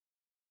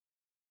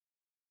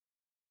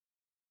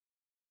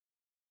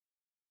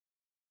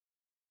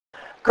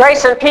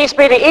Grace and peace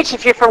be to each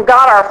of you from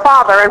God our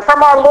Father and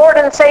from our Lord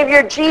and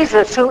Savior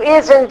Jesus, who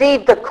is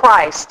indeed the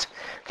Christ,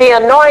 the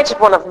anointed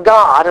one of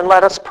God. And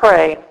let us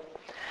pray.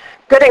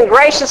 Good and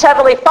gracious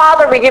Heavenly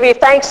Father, we give you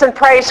thanks and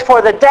praise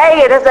for the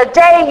day. It is a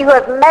day you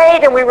have made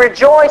and we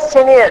rejoice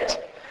in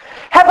it.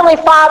 Heavenly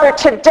Father,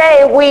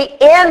 today we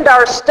end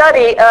our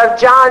study of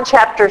John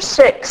chapter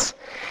 6.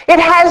 It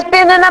has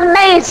been an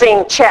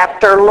amazing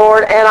chapter,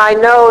 Lord, and I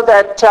know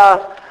that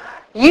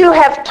you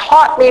have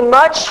taught me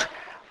much.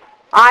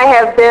 I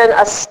have been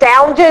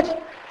astounded,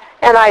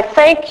 and I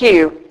thank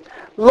you.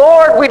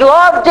 Lord, we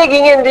love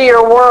digging into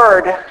your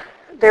word.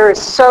 There is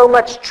so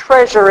much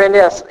treasure in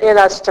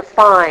us to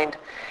find.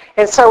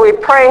 And so we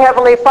pray,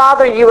 Heavenly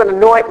Father, you would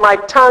anoint my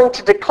tongue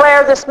to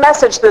declare this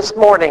message this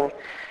morning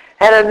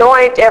and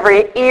anoint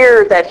every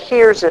ear that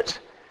hears it.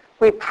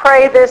 We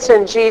pray this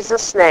in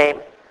Jesus'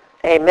 name.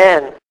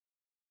 Amen.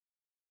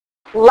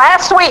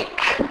 Last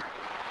week,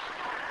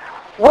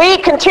 we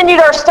continued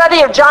our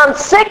study of John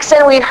 6,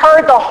 and we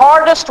heard the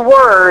hardest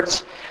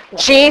words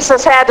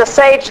Jesus had to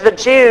say to the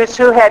Jews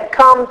who had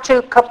come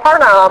to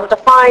Capernaum to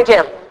find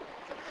him.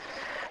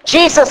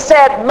 Jesus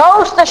said,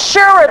 "Most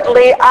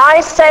assuredly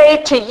I say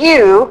to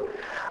you,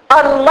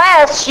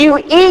 unless you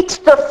eat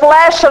the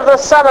flesh of the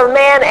Son of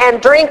Man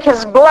and drink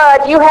his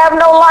blood, you have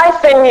no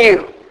life in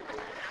you.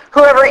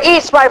 Whoever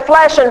eats my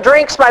flesh and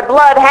drinks my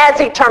blood has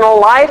eternal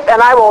life,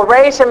 and I will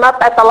raise him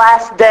up at the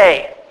last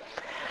day.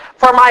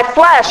 For my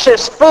flesh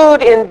is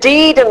food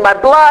indeed, and my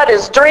blood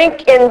is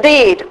drink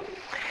indeed.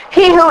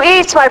 He who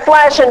eats my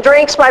flesh and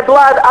drinks my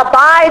blood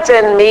abides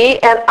in me,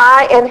 and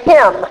I in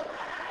him.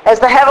 As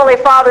the Heavenly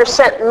Father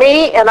sent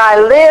me, and I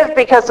live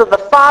because of the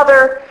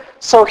Father,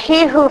 so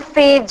he who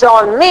feeds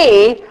on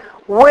me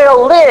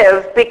will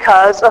live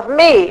because of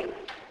me."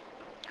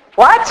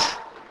 What?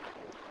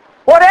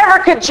 Whatever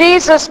could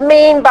Jesus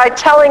mean by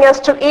telling us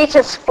to eat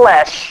his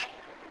flesh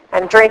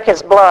and drink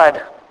his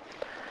blood?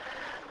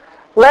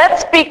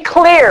 Let's be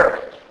clear.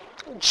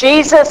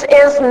 Jesus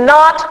is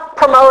not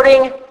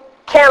promoting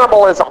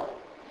cannibalism,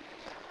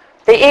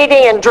 the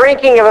eating and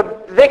drinking of a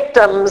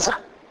victim's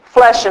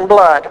flesh and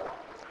blood.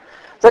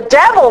 The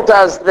devil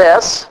does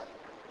this.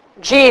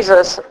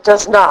 Jesus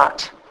does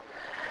not.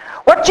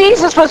 What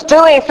Jesus was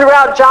doing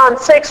throughout John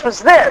 6 was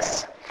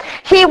this.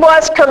 He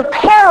was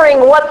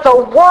comparing what the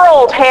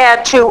world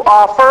had to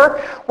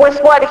offer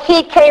with what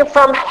he came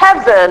from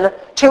heaven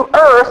to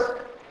earth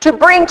to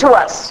bring to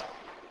us.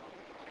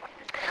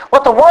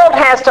 What the world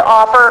has to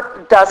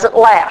offer doesn't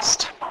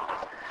last.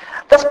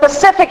 The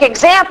specific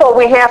example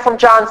we have from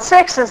John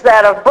 6 is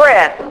that of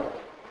bread.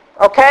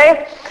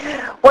 Okay?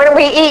 When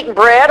we eat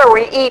bread or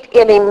we eat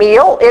any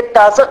meal, it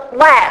doesn't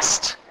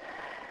last.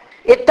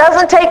 It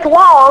doesn't take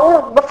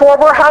long before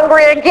we're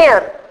hungry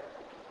again.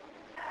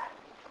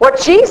 What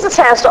Jesus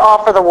has to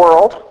offer the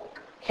world,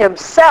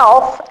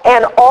 himself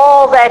and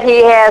all that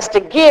he has to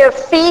give,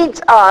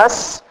 feeds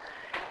us,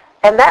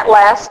 and that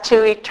lasts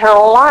to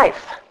eternal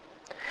life.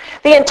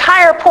 The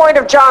entire point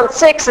of John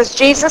 6 is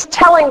Jesus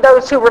telling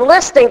those who were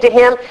listening to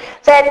him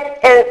that,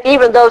 and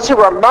even those who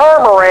were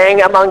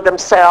murmuring among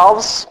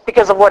themselves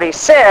because of what he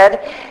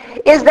said,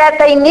 is that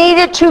they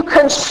needed to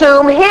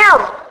consume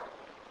him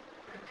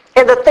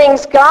and the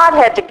things God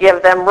had to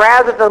give them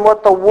rather than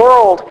what the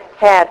world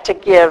had to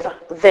give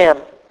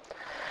them.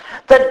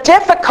 The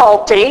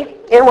difficulty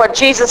in what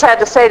Jesus had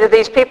to say to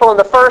these people in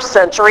the first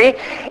century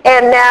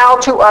and now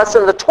to us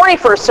in the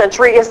 21st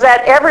century is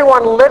that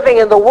everyone living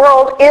in the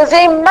world is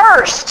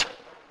immersed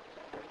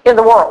in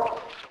the world.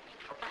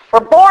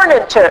 We're born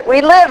into it.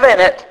 We live in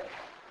it.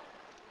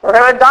 We're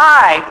going to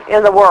die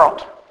in the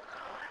world.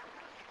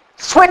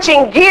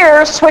 Switching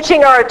gears,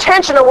 switching our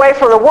attention away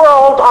from the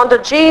world onto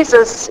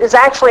Jesus is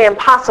actually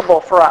impossible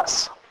for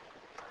us.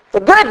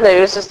 The good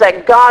news is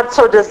that God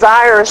so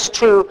desires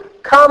to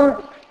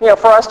come,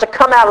 for us to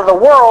come out of the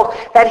world,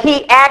 that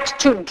he acts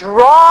to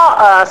draw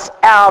us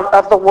out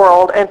of the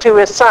world and to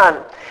his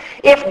Son.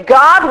 If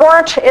God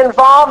weren't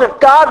involved, if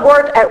God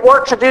weren't at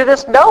work to do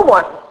this, no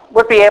one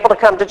would be able to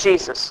come to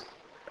Jesus.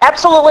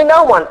 Absolutely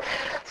no one.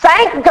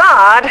 Thank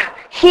God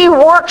he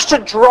works to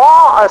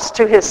draw us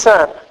to his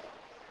Son.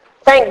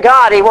 Thank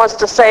God he wants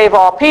to save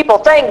all people.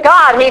 Thank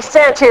God he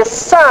sent his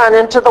Son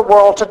into the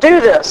world to do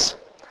this.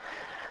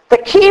 The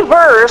key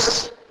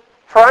verse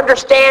for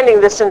understanding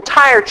this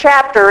entire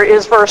chapter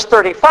is verse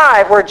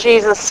 35, where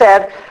Jesus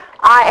said,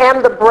 "I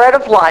am the bread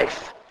of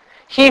life.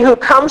 He who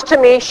comes to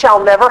me shall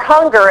never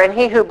hunger, and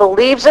he who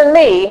believes in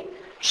me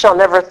shall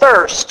never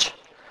thirst."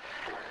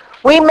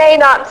 We may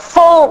not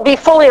be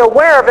fully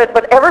aware of it,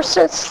 but ever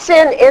since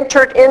sin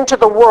entered into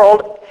the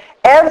world,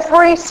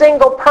 every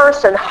single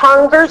person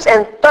hungers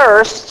and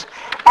thirsts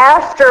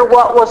after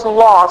what was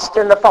lost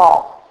in the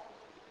fall.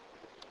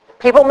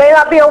 People may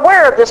not be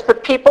aware of this,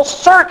 but people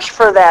search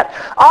for that.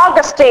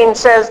 Augustine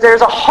says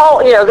there's a hole,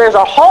 there's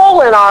a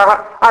hole in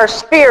our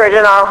spirit,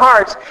 in our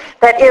hearts,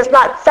 that is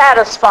not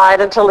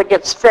satisfied until it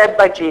gets fed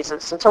by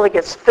Jesus, until it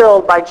gets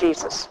filled by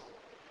Jesus.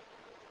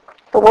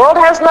 The world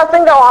has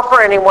nothing to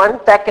offer anyone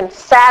that can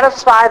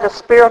satisfy the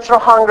spiritual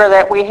hunger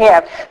that we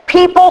have.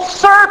 People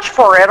search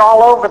for it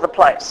all over the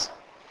place.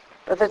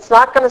 But it's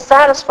not going to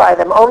satisfy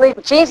them. Only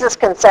Jesus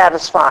can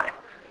satisfy.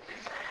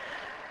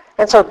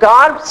 And so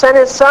God sent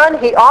his Son.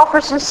 He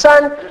offers his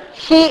Son.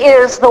 He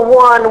is the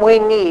one we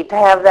need to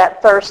have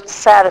that thirst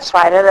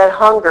satisfied and that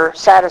hunger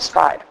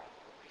satisfied.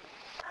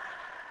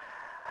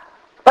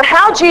 But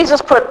how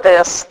Jesus put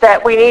this,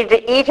 that we need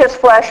to eat his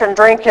flesh and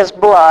drink his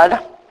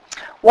blood,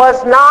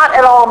 was not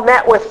at all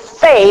met with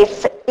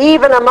faith,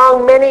 even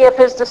among many of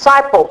his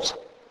disciples.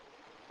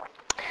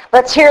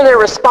 Let's hear their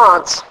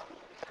response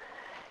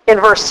in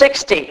verse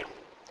 60.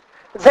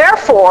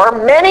 Therefore,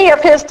 many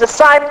of his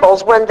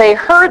disciples, when they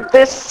heard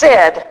this,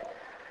 said,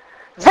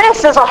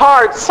 "This is a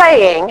hard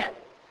saying.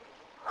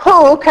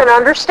 Who can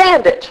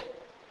understand it?"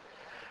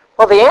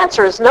 Well, the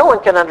answer is no one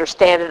can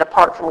understand it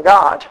apart from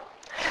God.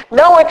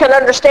 No one can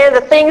understand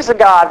the things of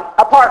God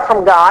apart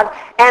from God,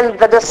 and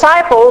the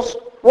disciples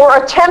were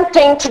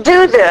attempting to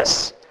do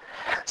this.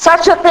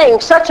 Such a thing,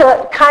 such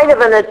a kind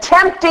of an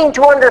attempting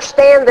to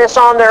understand this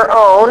on their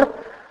own,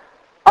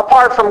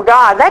 apart from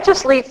God, that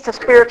just leads to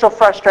spiritual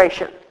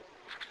frustration.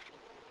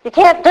 You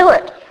can't do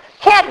it.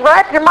 You can't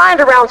wrap your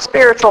mind around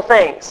spiritual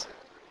things.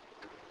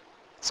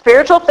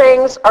 Spiritual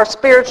things are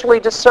spiritually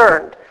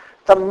discerned.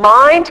 The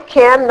mind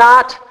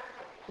cannot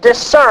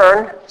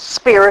discern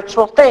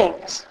spiritual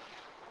things.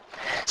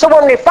 So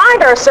when we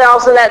find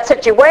ourselves in that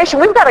situation,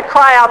 we've got to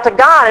cry out to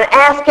God and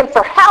ask him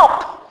for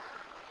help,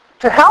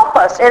 to help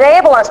us,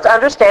 enable us to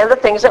understand the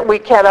things that we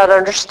cannot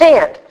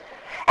understand.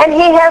 And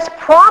he has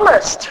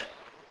promised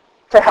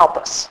to help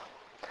us.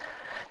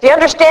 The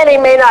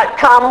understanding may not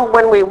come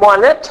when we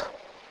want it,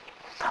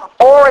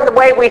 or in the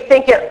way we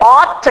think it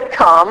ought to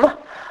come,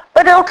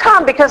 but it'll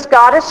come because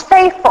God is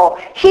faithful.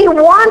 He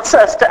wants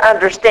us to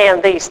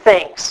understand these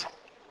things.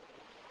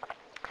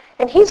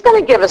 And he's going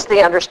to give us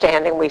the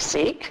understanding we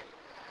seek.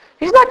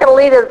 He's not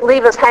going to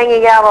leave us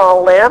hanging out on a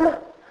limb.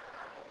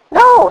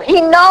 No,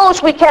 he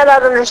knows we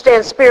cannot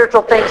understand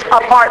spiritual things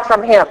apart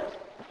from him.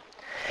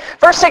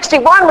 Verse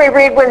 61, we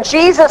read, when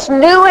Jesus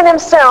knew in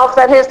himself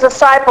that his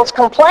disciples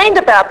complained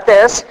about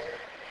this,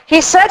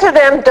 he said to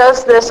them,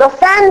 "Does this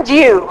offend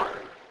you?"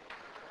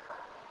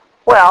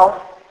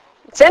 Well,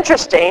 it's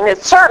interesting.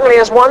 It certainly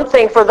is one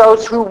thing for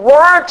those who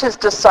weren't his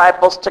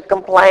disciples to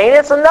complain.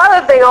 It's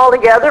another thing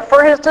altogether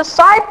for his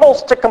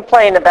disciples to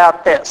complain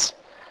about this.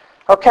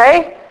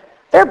 Okay?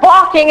 They're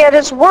balking at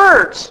his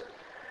words.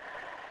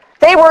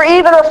 They were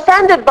even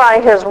offended by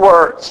his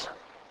words.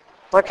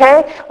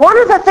 Okay? One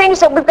of the things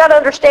that we've got to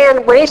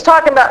understand when he's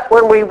talking about,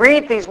 when we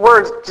read these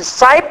words,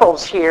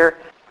 disciples here,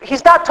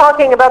 he's not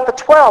talking about the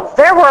 12.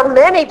 There were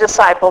many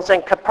disciples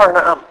in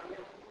Capernaum.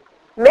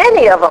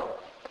 Many of them.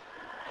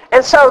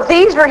 And so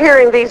these were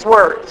hearing these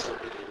words.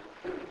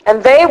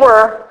 And they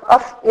were,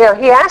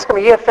 he asked them, "Are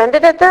you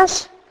offended at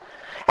this?"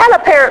 And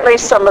apparently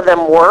some of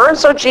them were. And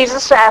so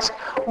Jesus asked,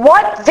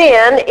 "What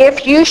then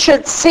if you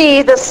should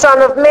see the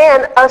Son of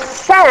Man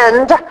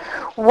ascend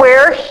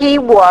where he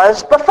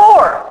was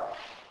before?"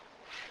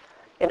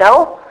 You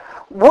know,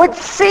 would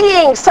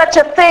seeing such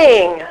a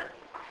thing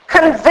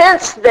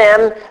convince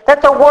them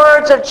that the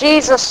words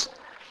Jesus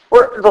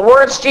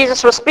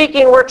was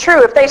speaking were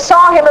true? If they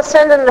saw him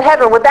ascend into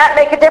heaven, would that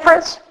make a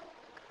difference?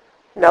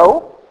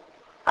 No.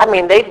 I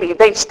mean,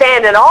 they'd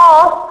stand in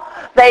awe.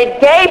 They'd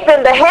gape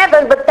into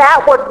heaven, but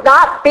that would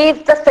not be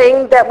the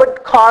thing that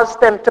would cause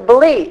them to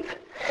believe.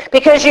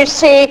 Because you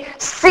see,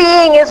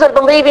 seeing isn't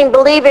believing,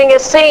 believing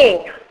is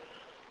seeing.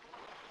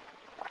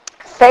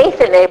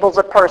 Faith enables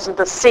a person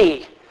to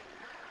see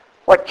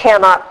what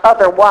cannot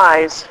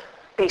otherwise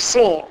be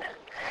seen.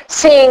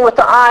 Seeing with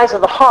the eyes of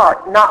the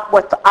heart, not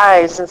with the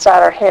eyes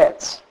inside our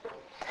heads.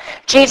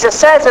 Jesus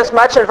says as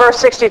much in verse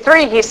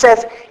 63. He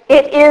says,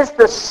 "It is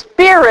the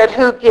Spirit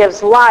who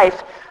gives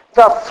life.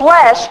 The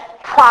flesh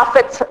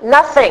profits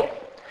nothing.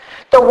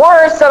 The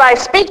words that I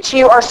speak to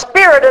you are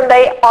spirit and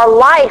they are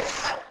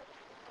life."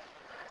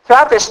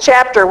 Throughout this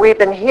chapter, we've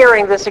been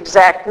hearing this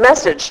exact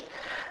message.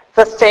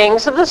 The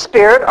things of the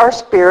Spirit are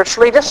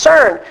spiritually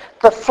discerned.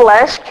 The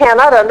flesh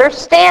cannot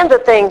understand the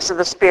things of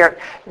the Spirit.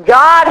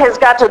 God has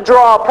got to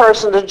draw a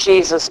person to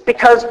Jesus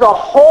because the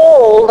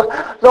hold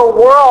the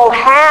world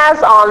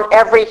has on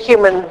every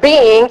human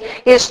being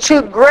is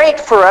too great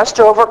for us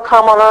to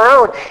overcome on our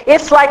own.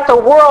 It's like the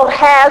world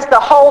has the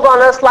hold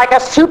on us like a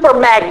super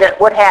magnet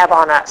would have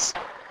on us.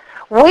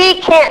 We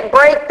can't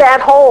break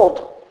that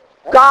hold.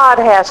 God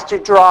has to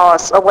draw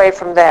us away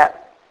from that.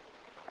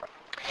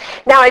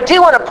 Now, I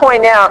do want to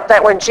point out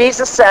that when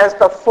Jesus says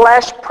the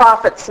flesh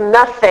profits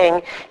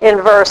nothing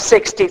in verse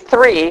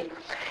 63,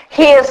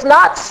 he is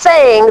not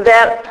saying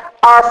that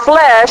our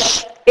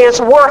flesh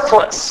is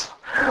worthless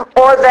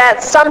or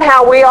that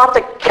somehow we ought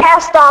to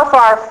cast off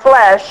our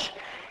flesh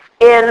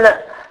in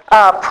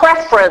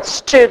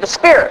preference to the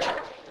Spirit.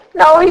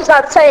 No, he's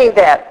not saying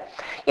that.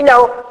 You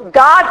know,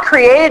 God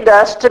created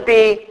us to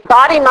be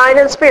body, mind,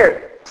 and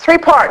spirit. 3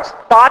 parts,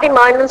 body,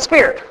 mind, and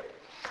spirit.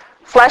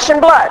 Flesh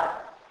and blood.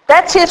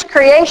 That's his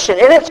creation,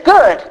 and it's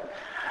good.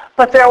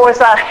 But there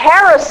was a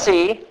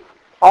heresy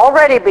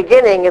already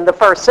beginning in the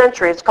first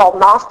century. It's called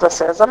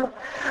Gnosticism.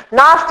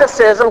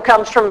 Gnosticism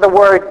comes from the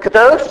word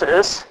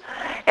kenosis,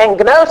 and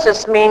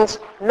gnosis means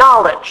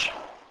knowledge.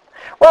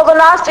 Well, the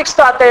Gnostics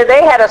thought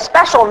they had a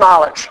special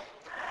knowledge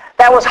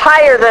that was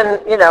higher than,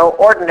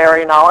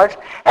 ordinary knowledge,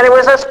 and it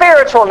was a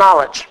spiritual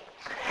knowledge.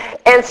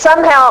 And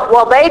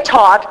somehow, they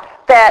taught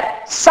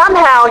that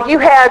somehow you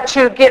had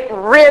to get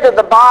rid of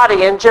the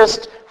body and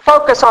just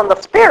focus on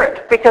the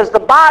spirit, because the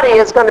body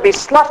is going to be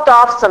sloughed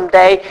off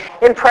someday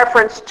in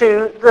preference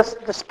to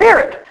the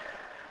spirit.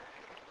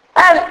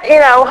 And,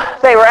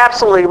 they were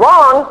absolutely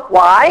wrong.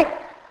 Why?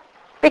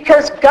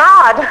 Because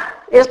God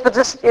is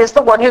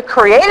the one who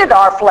created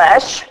our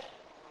flesh.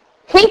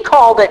 He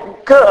called it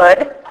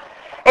good.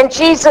 And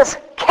Jesus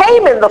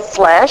came in the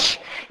flesh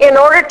in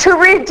order to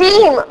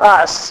redeem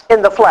us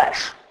in the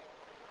flesh.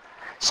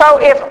 So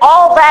if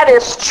all that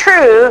is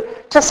true,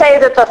 to say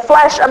that the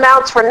flesh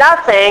amounts for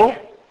nothing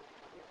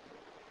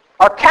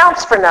or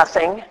counts for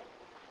nothing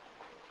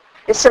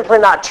is simply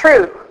not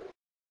true.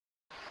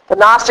 The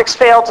Gnostics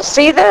failed to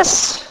see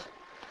this,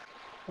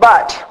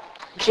 but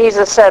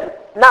Jesus said,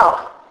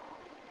 no.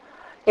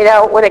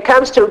 When it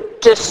comes to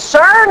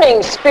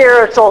discerning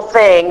spiritual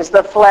things,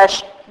 the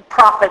flesh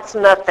profits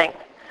nothing.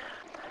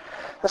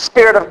 The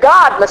Spirit of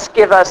God must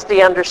give us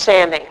the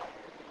understanding.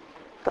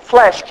 The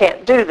flesh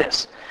can't do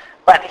this.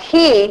 But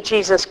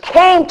Jesus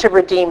came to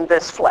redeem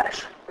this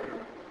flesh.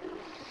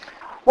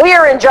 We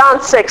are in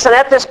John 6, and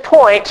at this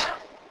point,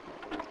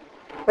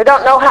 we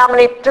don't know how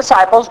many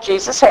disciples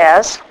Jesus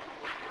has.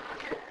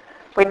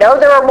 We know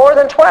there are more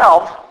than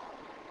 12,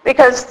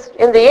 because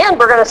in the end,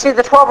 we're going to see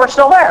the 12 are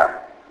still there.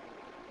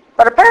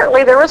 But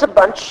apparently, there is a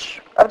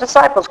bunch of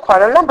disciples,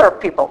 quite a number of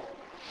people.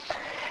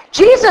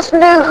 Jesus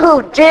knew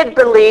who did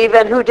believe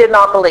and who did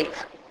not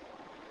believe.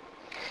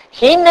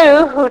 He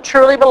knew who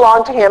truly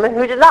belonged to him and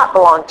who did not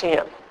belong to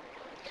him.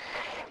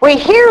 We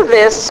hear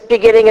this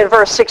beginning in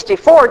verse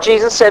 64.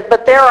 Jesus said,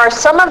 but there are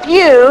some of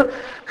you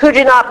who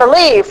do not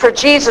believe, for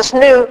Jesus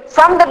knew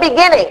from the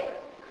beginning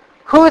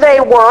who they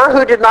were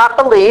who did not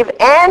believe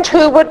and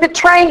who would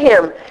betray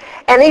him.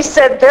 And he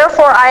said,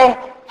 therefore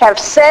I have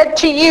said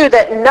to you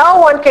that no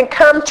one can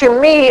come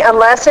to me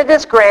unless it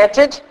is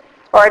granted,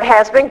 or it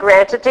has been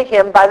granted to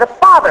him by the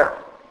Father.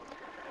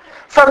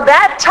 From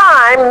that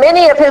time,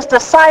 many of his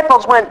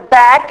disciples went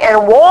back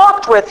and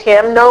walked with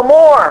him no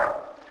more.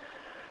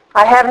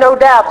 I have no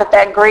doubt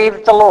that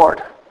grieved the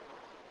Lord,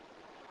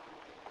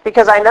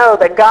 because I know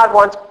that God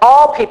wants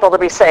all people to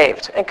be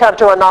saved and come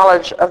to a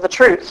knowledge of the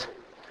truth.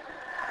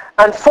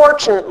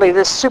 Unfortunately,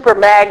 this super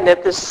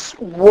magnet, this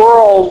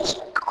world's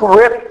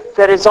grip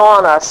that is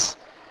on us,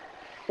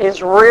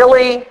 is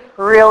really,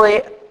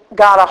 really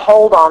got a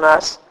hold on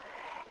us.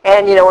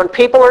 And, when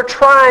people are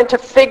trying to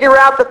figure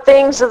out the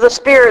things of the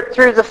Spirit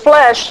through the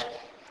flesh,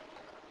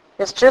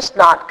 it's just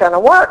not going to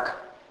work.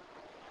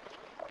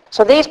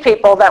 So these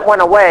people that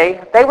went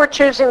away, they were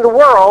choosing the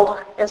world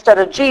instead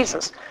of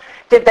Jesus.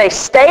 Did they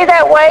stay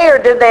that way, or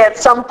did they at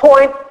some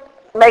point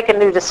make a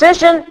new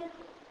decision?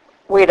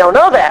 We don't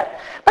know that.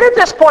 But at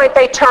this point,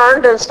 they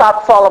turned and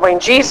stopped following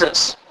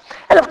Jesus.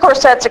 And of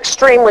course, that's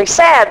extremely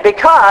sad,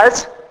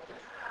 because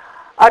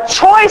a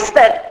choice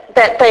that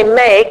they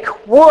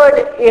make would,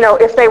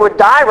 if they would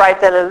die right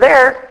then and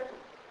there,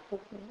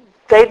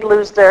 they'd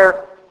lose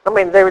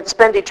they would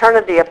spend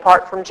eternity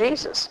apart from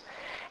Jesus.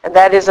 And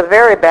that is a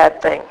very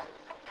bad thing.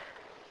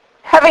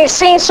 Having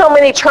seen so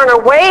many turn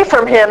away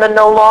from him and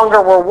no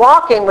longer were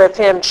walking with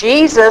him,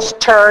 Jesus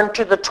turned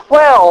to the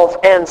 12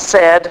 and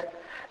said,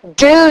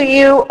 do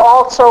you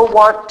also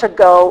want to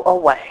go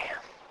away?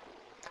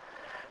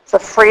 The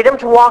freedom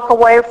to walk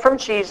away from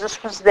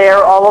Jesus was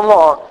there all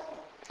along.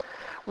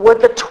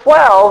 Would the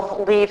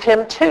 12 leave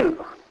him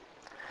too?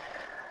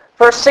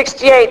 Verse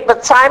 68,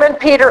 but Simon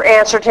Peter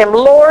answered him,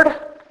 Lord,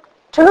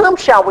 to whom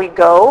shall we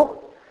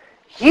go?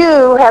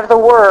 You have the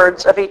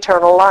words of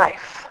eternal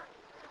life.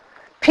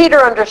 Peter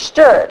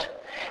understood.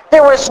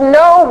 There was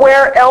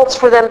nowhere else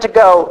for them to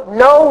go,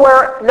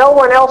 no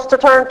one else to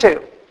turn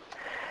to.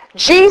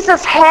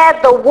 Jesus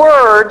had the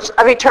words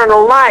of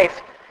eternal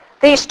life.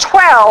 These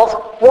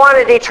 12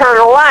 wanted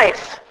eternal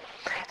life.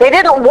 They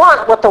didn't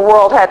want what the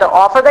world had to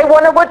offer. They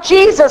wanted what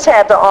Jesus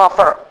had to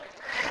offer.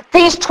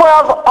 These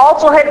 12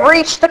 also had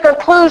reached the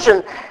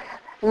conclusion,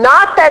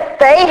 not that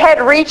they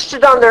had reached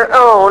it on their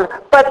own,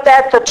 but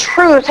that the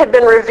truth had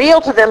been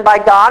revealed to them by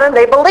God, and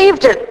they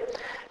believed it.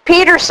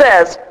 Peter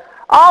says,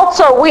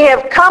 also we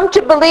have come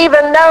to believe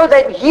and know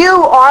that you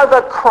are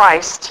the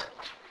Christ,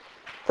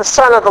 the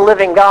Son of the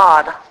living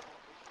God.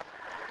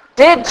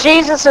 Did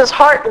Jesus'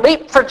 heart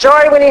leap for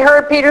joy when he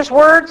heard Peter's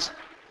words?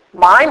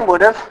 Mine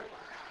would have.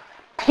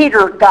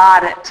 Peter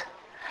got it.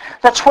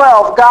 The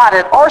 12 got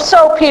it. Or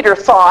so Peter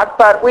thought,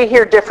 but we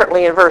hear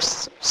differently in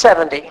verse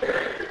 70.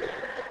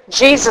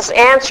 Jesus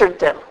answered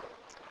them,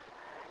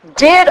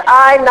 did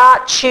I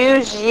not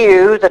choose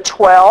you, the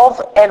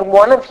 12, and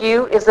one of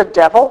you is a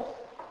devil?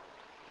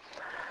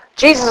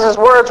 Jesus'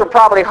 words were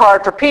probably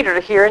hard for Peter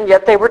to hear, and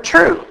yet they were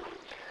true.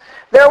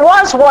 There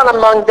was one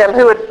among them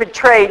who had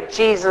betrayed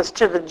Jesus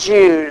to the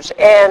Jews,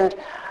 and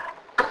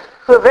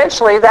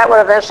that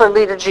would eventually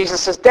lead to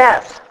Jesus'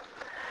 death.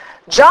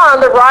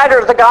 John, the writer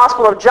of the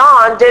Gospel of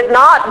John, did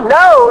not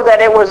know that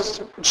it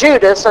was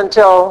Judas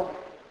until,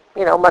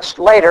 much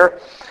later.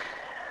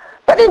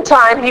 But in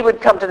time, he would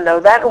come to know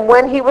that. And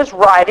when he was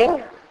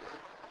writing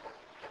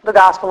the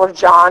Gospel of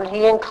John,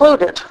 he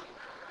included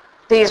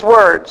these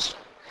words.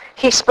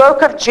 He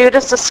spoke of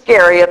Judas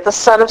Iscariot, the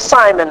son of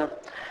Simon,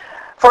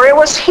 for it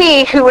was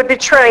he who would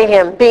betray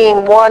him,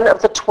 being one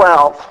of the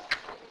 12.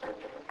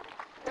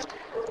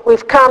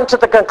 We've come to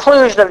the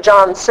conclusion of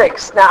John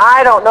 6. Now,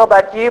 I don't know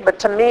about you, but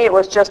to me it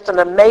was just an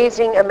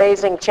amazing,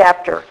 amazing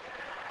chapter.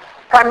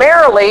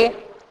 Primarily,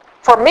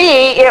 for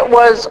me, it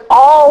was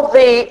all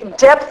the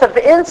depth of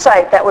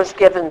insight that was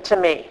given to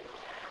me.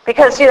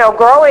 Because,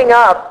 growing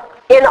up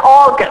in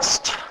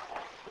August,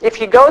 if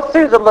you go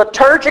through the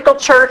liturgical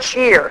church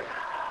year,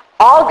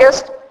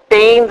 August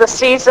being the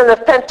season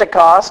of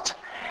Pentecost,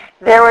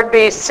 there would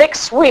be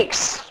 6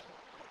 weeks,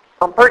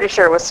 I'm pretty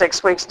sure it was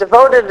 6 weeks,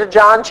 devoted to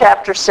John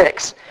chapter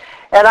 6.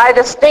 And I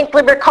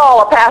distinctly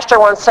recall a pastor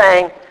once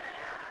saying,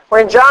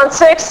 we're in John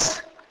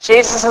 6,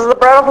 Jesus is the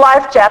bread of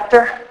life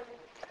chapter.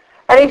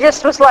 And he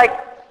just was like,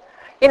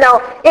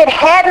 it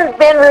hadn't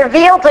been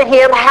revealed to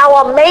him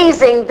how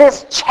amazing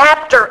this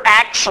chapter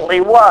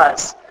actually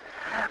was.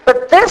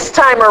 But this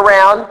time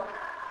around,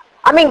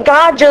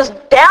 God just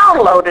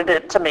downloaded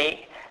it to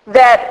me.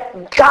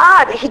 That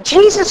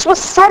Jesus was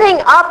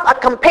setting up a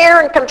compare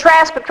and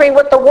contrast between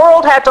what the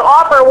world had to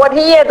offer and what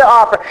he had to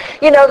offer.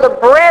 The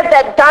bread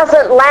that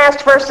doesn't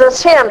last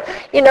versus him.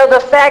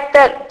 The fact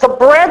that the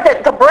bread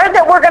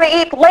that we're going to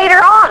eat later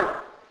on,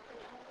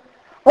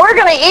 we're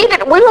going to eat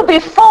it, we will be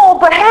full,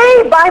 but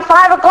hey, by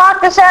 5 o'clock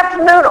this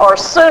afternoon or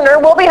sooner,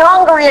 we'll be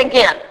hungry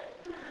again.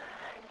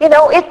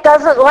 It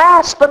doesn't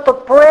last, but the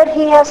bread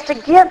he has to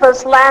give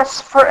us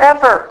lasts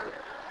forever.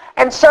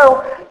 And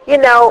so,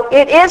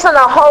 it isn't a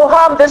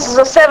ho-hum. This is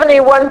a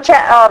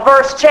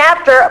 71-verse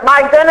chapter.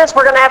 My goodness,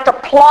 we're going to have to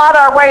plod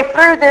our way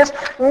through this.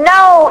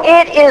 No,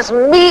 it is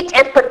meat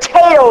and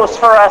potatoes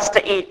for us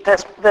to eat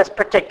this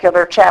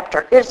particular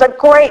chapter. It's a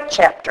great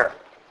chapter.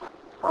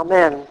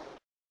 Amen.